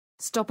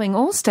stopping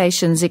all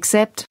stations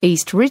except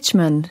East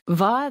Richmond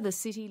via the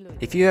city loop.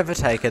 If you've ever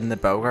taken the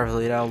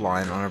Belgrave-Leadale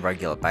line on a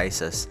regular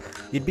basis,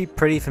 you'd be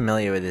pretty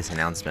familiar with this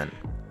announcement.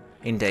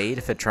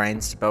 Indeed, for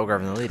trains to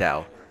Belgrave and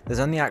Leadale, there's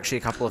only actually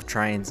a couple of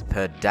trains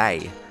per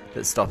day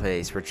that stop at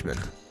East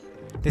Richmond.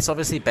 This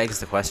obviously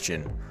begs the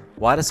question,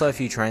 why do so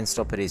few trains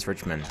stop at East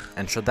Richmond,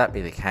 and should that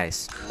be the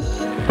case?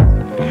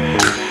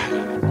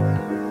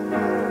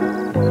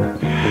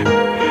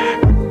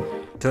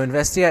 To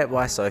investigate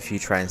why so few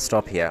trains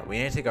stop here, we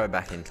need to go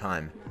back in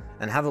time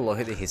and have a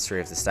look at the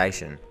history of the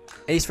station.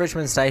 East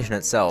Richmond Station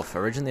itself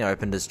originally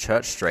opened as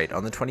Church Street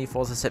on the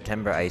 24th of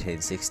September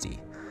 1860.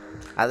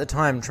 At the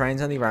time,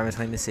 trains only ran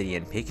between the city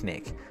and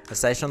Picnic, a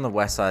station on the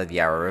west side of the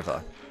Yarra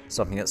River,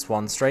 stopping at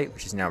Swan Street,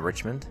 which is now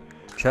Richmond,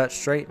 Church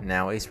Street,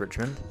 now East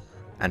Richmond,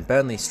 and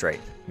Burnley Street,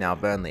 now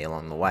Burnley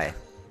along the way.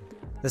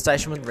 The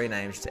station was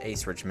renamed to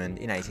East Richmond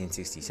in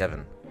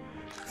 1867.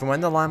 From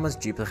when the line was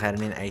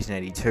duplicated in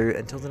 1882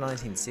 until the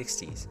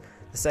 1960s,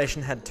 the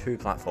station had two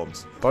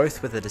platforms,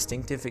 both with a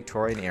distinctive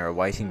Victorian-era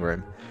waiting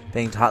room,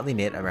 being tightly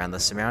knit around the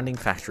surrounding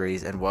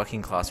factories and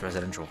working-class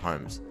residential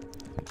homes.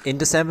 In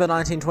December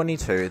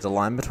 1922, the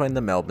line between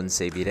the Melbourne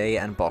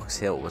CBD and Box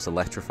Hill was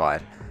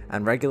electrified,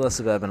 and regular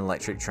suburban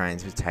electric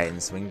trains with Tate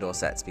and swing door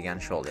sets began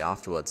shortly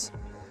afterwards.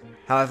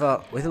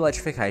 However, with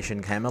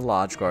electrification came a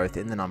large growth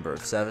in the number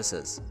of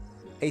services.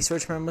 East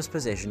Richmond was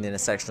positioned in a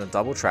section of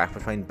double track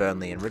between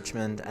Burnley and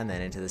Richmond and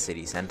then into the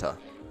city centre.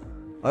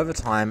 Over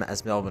time,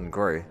 as Melbourne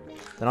grew,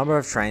 the number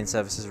of train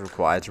services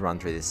required to run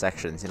through this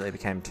section simply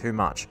became too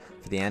much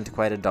for the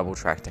antiquated double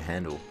track to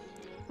handle.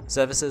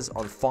 Services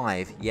on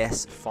five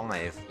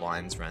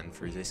lines ran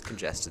through this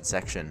congested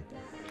section,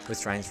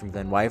 with trains from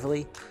Glen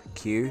Waverley,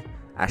 Kew,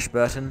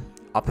 Ashburton,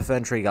 Upper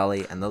Ferntree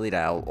Gully and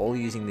Lilydale all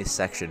using this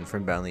section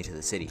from Burnley to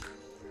the city.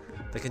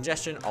 The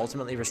congestion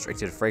ultimately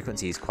restricted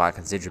frequencies quite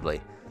considerably,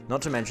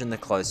 not to mention the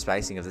close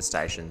spacing of the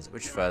stations,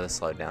 which further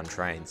slowed down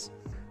trains.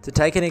 To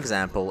take an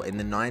example, in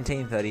the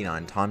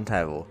 1939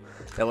 timetable,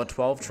 there were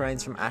 12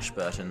 trains from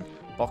Ashburton,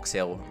 Box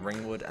Hill,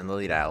 Ringwood and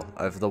Lilydale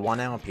over the 1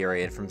 hour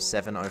period from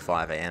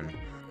 7:05 am,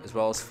 as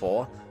well as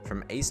 4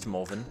 from East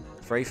Malvern,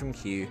 3 from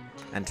Kew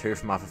and 2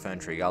 from Upper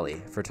Ferntree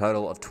Gully, for a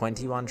total of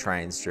 21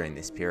 trains during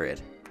this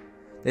period.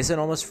 This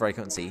enormous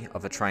frequency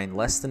of a train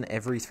less than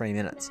every 3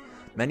 minutes,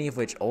 many of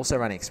which also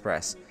ran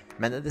express,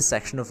 meant that this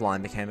section of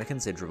line became a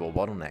considerable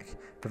bottleneck,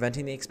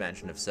 preventing the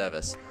expansion of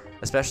service,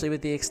 especially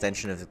with the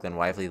extension of the Glen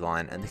Waverley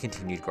line and the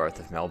continued growth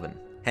of Melbourne.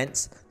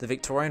 Hence, the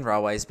Victorian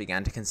Railways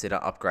began to consider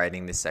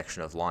upgrading this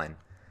section of line,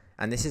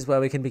 and this is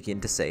where we can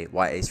begin to see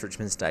why East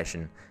Richmond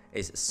Station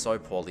is so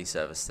poorly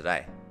serviced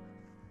today.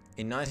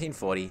 In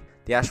 1940,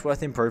 the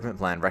Ashworth Improvement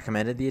Plan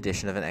recommended the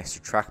addition of an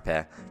extra track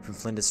pair from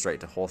Flinders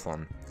Street to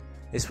Hawthorn.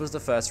 This was the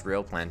first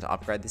real plan to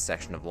upgrade this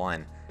section of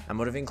line, and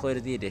would have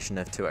included the addition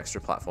of 2 extra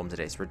platforms at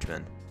East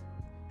Richmond.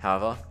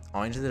 However,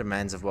 owing to the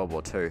demands of World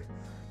War II,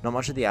 not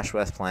much of the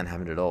Ashworth plan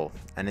happened at all,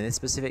 and in this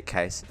specific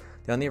case,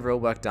 the only real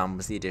work done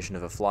was the addition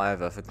of a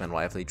flyover for Glen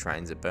Waverley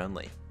trains at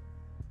Burnley.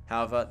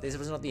 However, this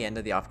was not the end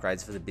of the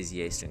upgrades for the busy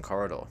Eastern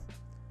Corridor.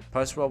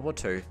 Post-World War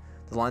II,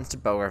 the lines to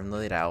Belgrave and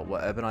Lilydale were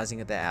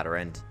urbanising at their outer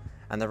end,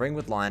 and the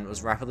Ringwood line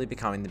was rapidly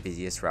becoming the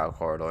busiest rail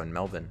corridor in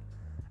Melbourne,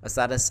 a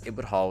status it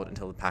would hold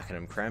until the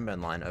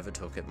Pakenham-Cranbourne line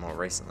overtook it more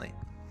recently.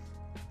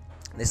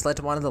 This led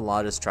to one of the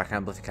largest track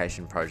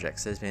amplification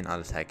projects that has been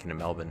undertaken in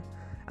Melbourne,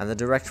 and the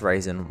direct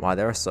reason why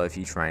there are so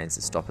few trains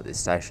that stop at this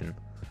station.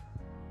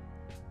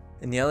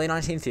 In the early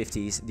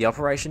 1950s, the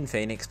Operation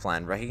Phoenix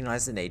plan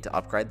recognised the need to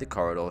upgrade the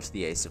corridor to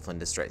the east of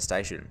Flinders Street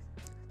Station.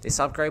 This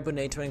upgrade would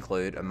need to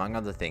include, among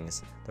other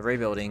things, the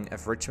rebuilding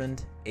of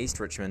Richmond, East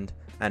Richmond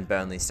and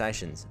Burnley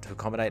stations to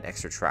accommodate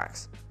extra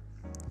tracks.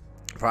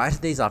 Prior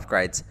to these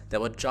upgrades, there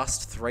were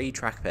just 3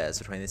 track pairs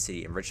between the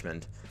city and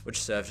Richmond,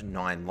 which served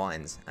 9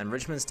 lines, and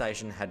Richmond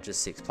Station had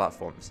just 6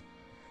 platforms.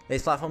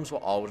 These platforms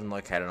were old and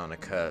located on a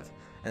curve,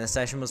 and the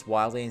station was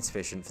wildly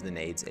insufficient for the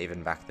needs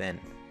even back then.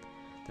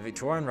 The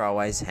Victorian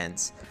Railways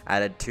hence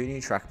added 2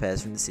 new track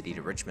pairs from the city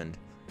to Richmond,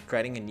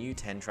 creating a new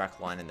 10-track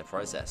line in the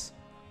process,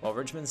 while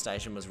Richmond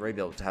Station was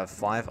rebuilt to have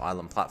 5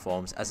 island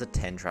platforms as a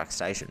 10-track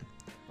station.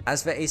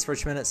 As for East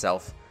Richmond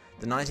itself,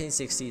 the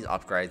 1960s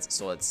upgrades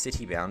saw its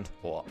city-bound,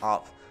 or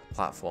up,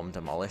 platform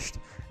demolished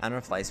and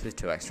replaced with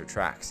 2 extra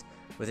tracks,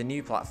 with a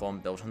new platform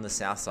built on the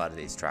south side of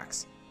these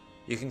tracks.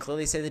 You can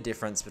clearly see the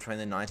difference between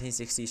the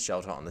 1960s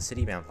shelter on the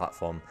city-bound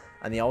platform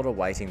and the older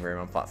waiting room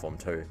on platform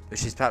 2,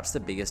 which is perhaps the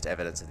biggest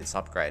evidence of this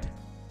upgrade.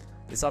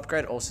 This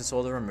upgrade also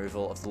saw the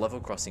removal of the level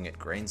crossing at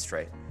Green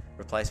Street,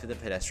 replaced with a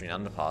pedestrian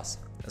underpass,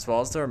 as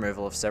well as the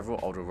removal of several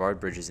older road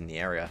bridges in the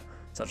area,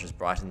 such as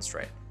Brighton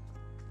Street.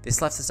 This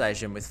left the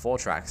station with 4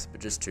 tracks but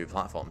just 2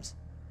 platforms.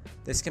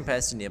 This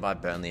compares to nearby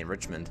Burnley and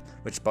Richmond,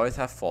 which both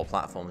have 4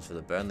 platforms for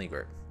the Burnley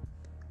group.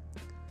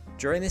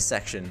 During this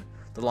section,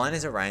 the line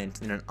is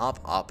arranged in an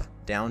up-up,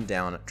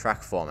 down-down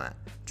track format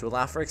to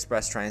allow for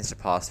express trains to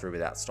pass through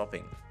without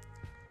stopping.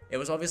 It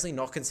was obviously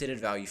not considered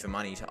value for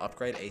money to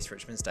upgrade East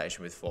Richmond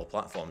Station with 4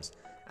 platforms,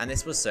 and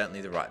this was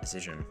certainly the right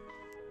decision.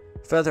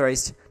 Further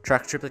east,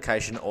 track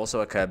triplication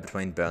also occurred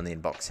between Burnley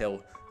and Box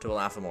Hill to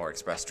allow for more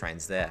express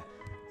trains there.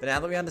 But now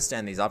that we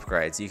understand these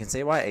upgrades, you can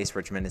see why East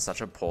Richmond is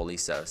such a poorly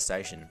serviced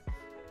station.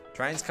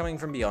 Trains coming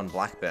from beyond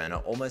Blackburn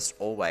are almost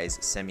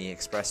always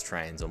semi-express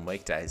trains on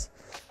weekdays,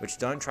 which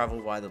don't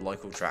travel via the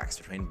local tracks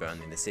between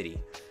Burnley and the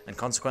city, and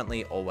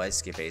consequently always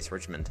skip East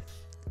Richmond.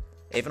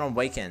 Even on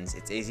weekends,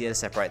 it's easier to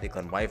separate the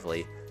Glen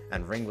Waverley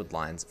and Ringwood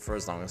lines for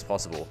as long as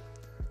possible,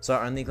 so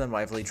only Glen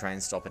Waverley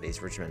trains stop at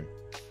East Richmond.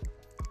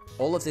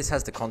 All of this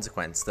has the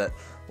consequence that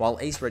while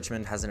East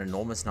Richmond has an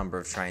enormous number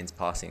of trains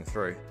passing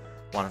through,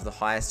 one of the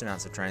highest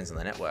amounts of trains on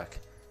the network,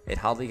 it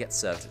hardly gets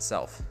served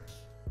itself.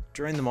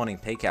 During the morning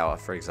peak hour,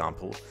 for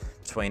example,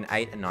 between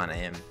 8 and 9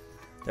 am,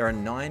 there are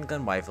 9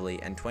 Glen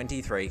Waverley and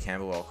 23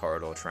 Camberwell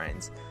Corridor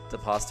trains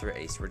that pass through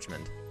East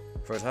Richmond,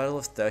 for a total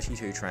of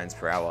 32 trains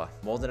per hour,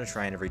 more than a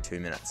train every 2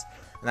 minutes,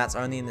 and that's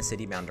only in the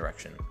city-bound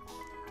direction.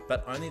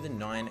 But only the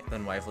 9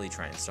 Glen Waverley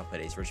trains stop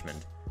at East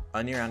Richmond,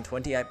 only around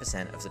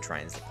 28% of the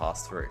trains that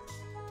pass through.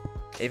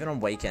 Even on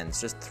weekends,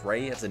 just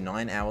 3 of the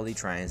 9 hourly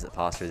trains that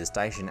pass through the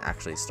station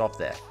actually stop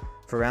there,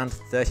 for around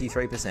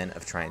 33%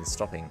 of trains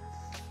stopping.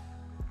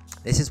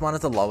 This is one of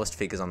the lowest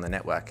figures on the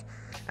network,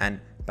 and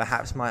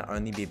perhaps might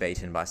only be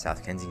beaten by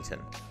South Kensington.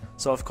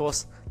 So of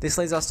course, this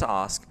leads us to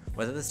ask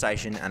whether the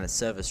station and its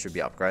service should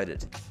be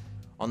upgraded.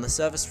 On the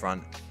service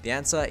front, the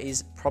answer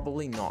is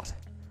probably not.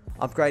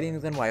 Upgrading the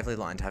Glen Waverley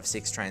line to have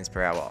 6 trains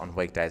per hour on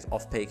weekdays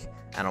off-peak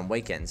and on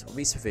weekends will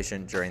be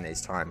sufficient during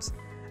these times,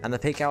 and the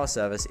peak hour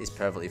service is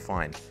perfectly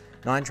fine.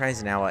 9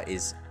 trains an hour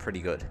is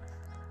pretty good.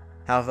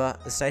 However,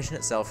 the station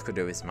itself could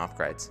do with some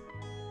upgrades.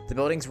 The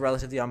building's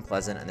relatively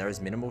unpleasant and there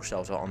is minimal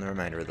shelter on the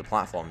remainder of the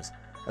platforms,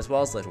 as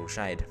well as little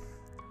shade.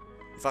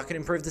 If I could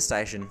improve the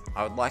station,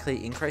 I would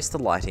likely increase the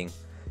lighting,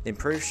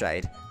 improve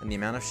shade and the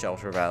amount of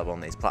shelter available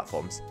on these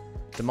platforms,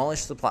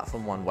 demolish the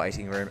Platform 1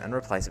 waiting room and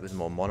replace it with a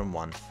more modern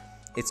one.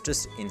 It's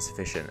just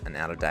insufficient and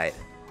out of date.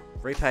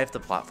 Repave the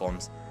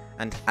platforms,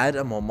 and add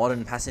a more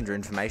modern passenger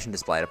information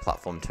display to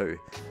Platform 2.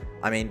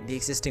 I mean, the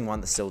existing one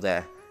that's still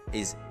there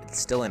is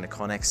still in a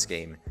Connex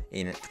scheme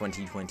in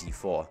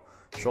 2024.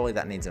 Surely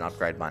that needs an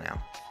upgrade by now.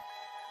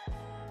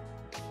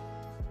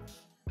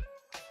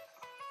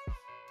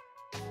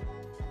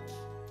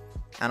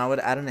 And I would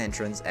add an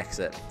entrance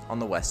exit on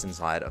the western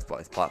side of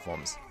both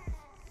platforms.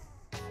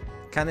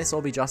 Can this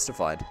all be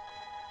justified?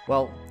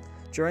 Well,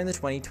 during the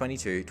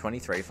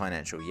 2022-23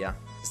 financial year,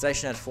 the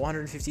station had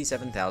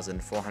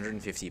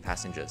 457,450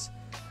 passengers.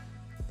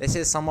 This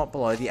is somewhat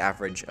below the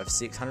average of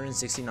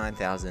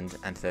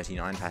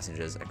 669,039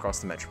 passengers across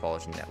the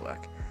metropolitan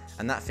network,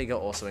 and that figure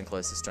also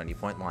includes the Stony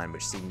Point line,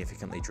 which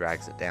significantly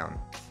drags it down.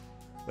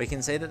 We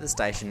can see that the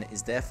station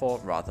is therefore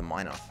rather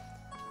minor.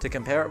 To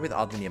compare it with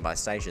other nearby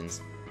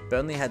stations,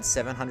 Burnley had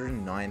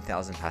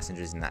 709,000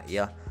 passengers in that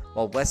year,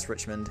 while West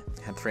Richmond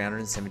had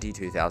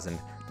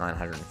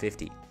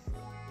 372,950.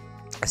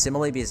 A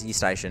similarly busy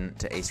station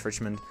to East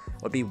Richmond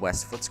would be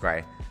West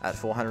Footscray at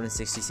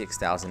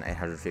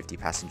 466,850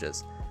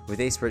 passengers, with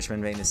East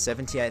Richmond being the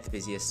 78th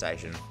busiest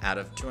station out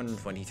of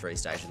 223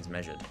 stations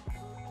measured.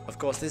 Of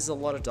course, this is a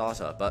lot of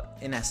data, but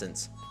in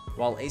essence,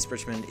 while East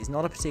Richmond is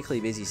not a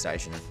particularly busy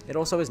station, it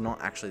also is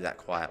not actually that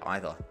quiet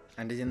either,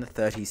 and is in the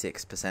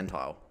 36th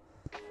percentile.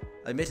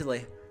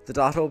 Admittedly, the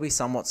data will be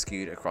somewhat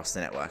skewed across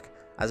the network,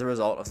 as a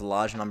result of the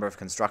large number of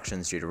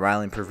constructions due to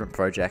rail improvement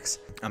projects,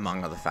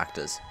 among other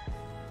factors.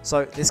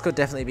 So this could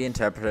definitely be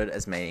interpreted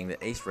as meaning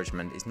that East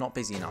Richmond is not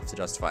busy enough to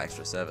justify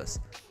extra service,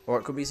 or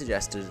it could be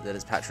suggested that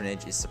its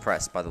patronage is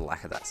suppressed by the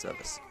lack of that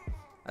service.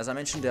 As I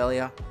mentioned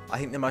earlier, I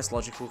think the most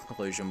logical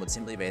conclusion would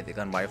simply be that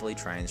Glen Waverley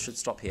trains should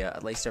stop here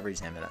at least every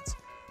 10 minutes,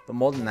 but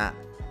more than that,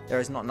 there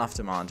is not enough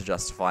demand to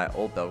justify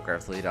all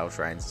Belgrave-Lilydale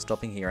trains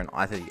stopping here in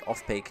either the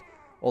off-peak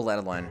or let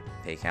alone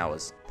peak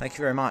hours. Thank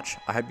you very much,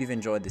 I hope you've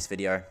enjoyed this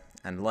video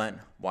and learnt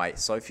why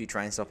so few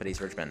trains stop at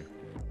East Richmond,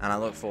 and I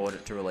look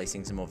forward to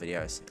releasing some more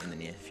videos in the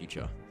near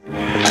future.